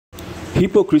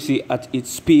Hypocrisy at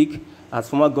its peak, as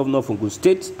former governor of Ogun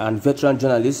State and veteran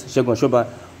journalist Sowore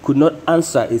could not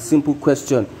answer a simple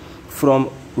question from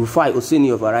Rufai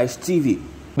Oseni of Arise TV.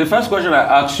 The first question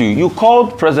I asked you, you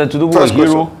called President Tinubu a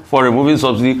hero for removing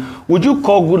subsidy. Would you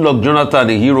call Goodluck Jonathan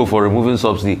a hero for removing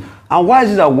subsidy? And why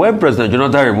is it that when President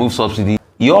Jonathan removed subsidy,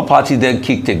 your party then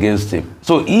kicked against him?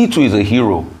 So he too is a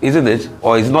hero, isn't it?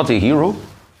 Or is not a hero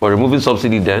for removing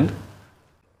subsidy then?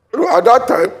 At that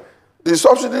time, the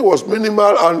subsidy was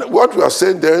minimal, and what we are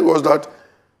saying then was that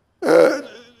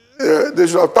they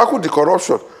should have tackled the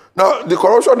corruption. Now, the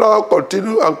corruption now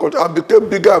continued and became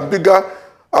bigger and bigger,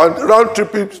 and round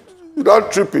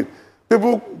tripping.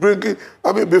 People bringing,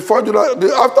 I mean,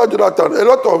 after Jonathan, a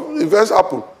lot of events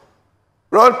happened.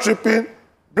 Round tripping,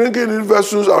 bringing in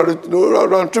vessels, and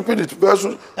round tripping it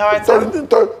vessels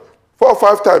 4 or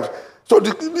 5 times. So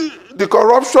the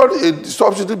corruption in the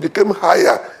subsidy became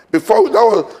higher. Before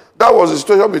that was the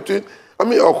situation between. I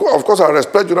mean, of course, I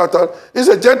respect Jonathan. He's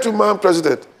a gentleman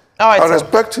president. I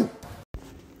respect him.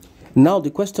 Now,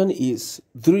 the question is,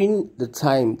 during the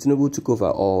time Tinubu took over,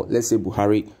 or let's say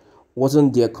Buhari,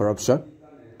 wasn't there corruption?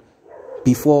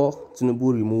 Before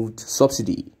Tinubu removed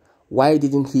subsidy, why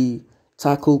didn't he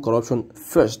tackle corruption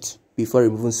first before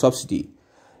removing subsidy?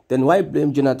 Then why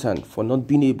blame Jonathan for not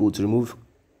being able to remove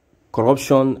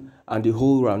corruption and the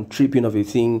whole round tripping of a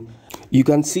thing? You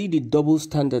can see the double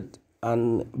standard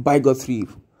and bigotry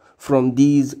from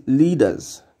these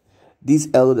leaders, these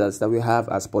elders that we have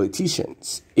as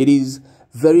politicians. It is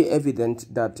very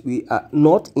evident that we are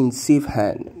not in safe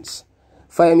hands.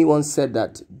 Fayemi once said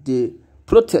that the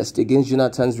protest against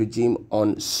Jonathan's regime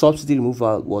on subsidy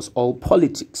removal was all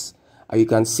politics. And you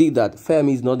can see that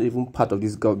Fayemi is not even part of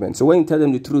this government. So when you tell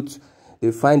them the truth,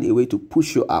 they find a way to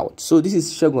push you out. So this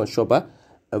is Sowore,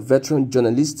 a veteran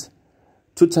journalist,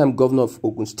 2-time governor of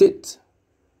Ogun State,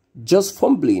 just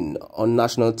fumbling on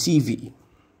national TV.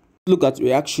 Look at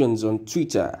reactions on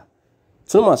Twitter.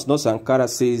 Thomas Nosankara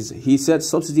says he said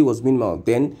subsidy was minimal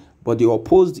then, but they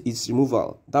opposed its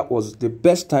removal. That was the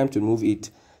best time to remove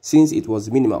it since it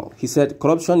was minimal. He said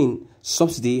corruption in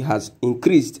subsidy has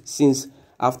increased since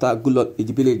after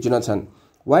Goodluck Jonathan.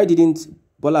 Why didn't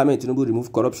Bola Ahmed Tinubu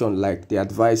remove corruption like they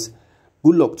advised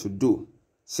Goodluck to do?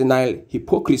 Senile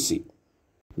hypocrisy.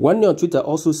 One on Twitter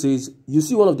also says, you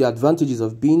see, one of the advantages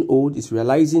of being old is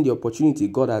realizing the opportunity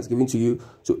God has given to you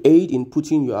to aid in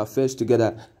putting your affairs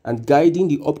together and guiding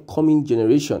the upcoming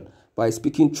generation by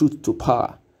speaking truth to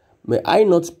power. May I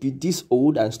not be this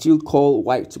old and still call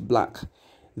white black.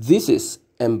 This is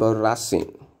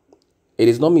embarrassing. It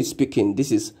is not me speaking.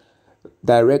 This is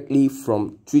directly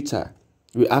from Twitter.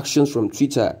 Reactions from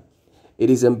Twitter. It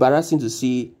is embarrassing to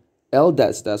see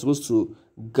elders that are supposed to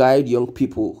guide young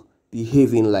people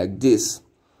behaving like this.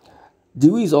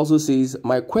 Dewey also says,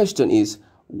 my question is,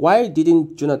 why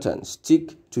didn't Jonathan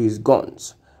stick to his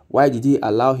guns? Why did he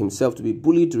allow himself to be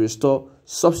bullied to restore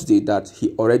subsidy that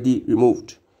he already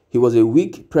removed? He was a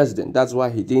weak president. That's why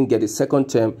he didn't get a second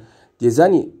term.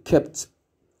 Diezani kept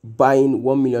buying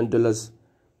 $1 million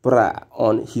bra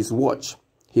on his watch.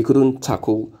 He couldn't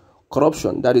tackle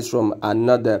corruption. That is from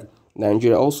another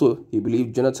Nigeria. Also, he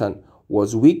believed Jonathan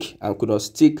was weak and could not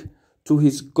stick to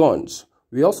his guns.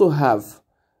 We also have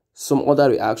some other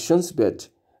reactions, but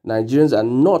Nigerians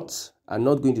are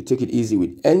not going to take it easy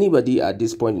with anybody at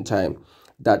this point in time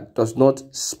that does not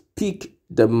speak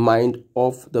the mind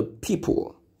of the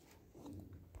people.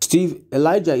 Steve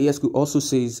Elijah Iescu also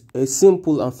says a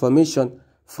simple affirmation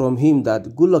from him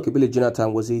that Goodluck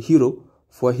Jonathan was a hero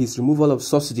for his removal of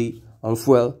subsidy on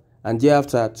fuel, and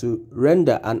thereafter to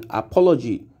render an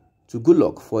apology to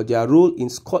Goodluck for their role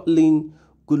in scuttling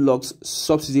Goodluck's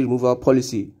subsidy removal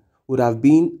policy would have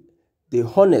been the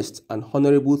honest and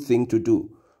honorable thing to do.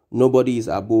 Nobody is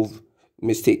above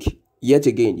mistake. Yet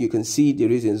again, you can see the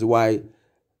reasons why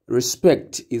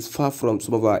respect is far from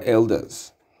some of our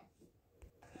elders.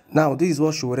 Now, this is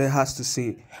what Sowore has to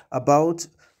say about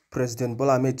President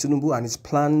Bola Ahmed Tinubu and his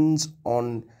plans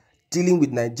on dealing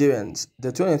with Nigerians.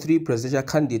 The 2023 presidential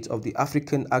candidate of the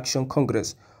African Action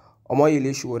Congress,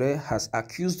 Omoyele Sowore, has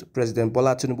accused President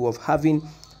Bola Tinubu of having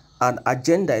an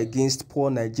agenda against poor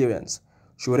Nigerians.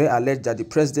 Sowore alleged that the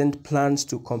president plans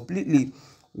to completely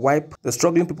wipe the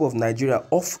struggling people of Nigeria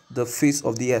off the face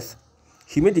of the earth.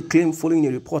 He made the claim following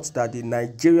a report that the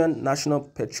Nigerian National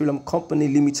Petroleum Company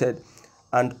Limited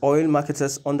and oil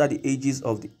marketers under the aegis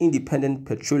of the Independent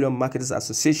Petroleum Marketers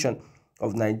Association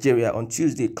of Nigeria on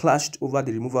Tuesday clashed over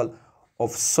the removal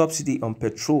of subsidy on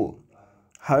petrol.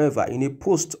 However, in a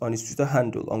post on his Twitter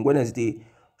handle on Wednesday,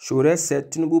 Sowore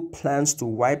said Tinubu plans to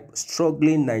wipe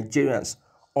struggling Nigerians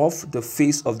off the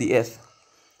face of the earth.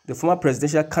 The former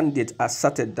presidential candidate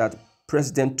asserted that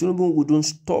President Tinubu wouldn't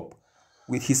stop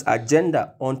with his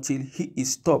agenda until he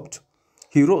is stopped.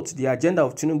 He wrote, "The agenda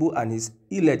of Tinubu and his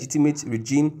illegitimate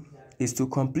regime is to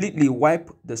completely wipe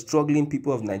the struggling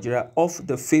people of Nigeria off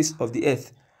the face of the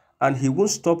earth, and he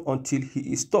won't stop until he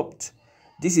is stopped.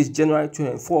 This is January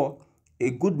 24,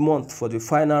 a good month for the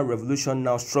final revolution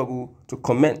now struggle to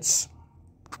commence."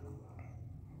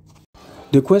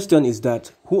 The question is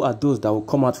that who are those that will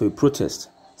come out for a protest,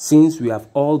 since we have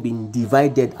all been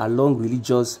divided along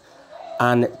religious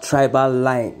and tribal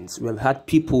lines? We have had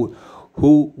people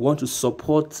who want to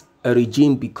support a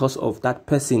regime because of that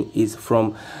person is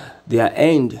from their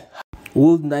end.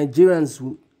 Will Nigerians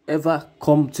ever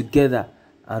come together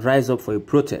and rise up for a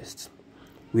protest?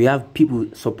 We have people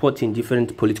supporting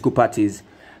different political parties,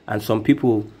 and some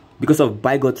people, because of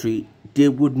bigotry, they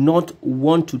would not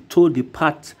want to toe the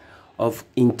path of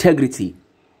integrity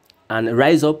and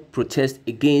rise up, protest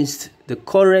against the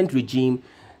current regime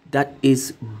that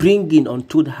is bringing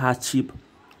untold hardship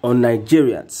on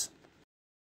Nigerians.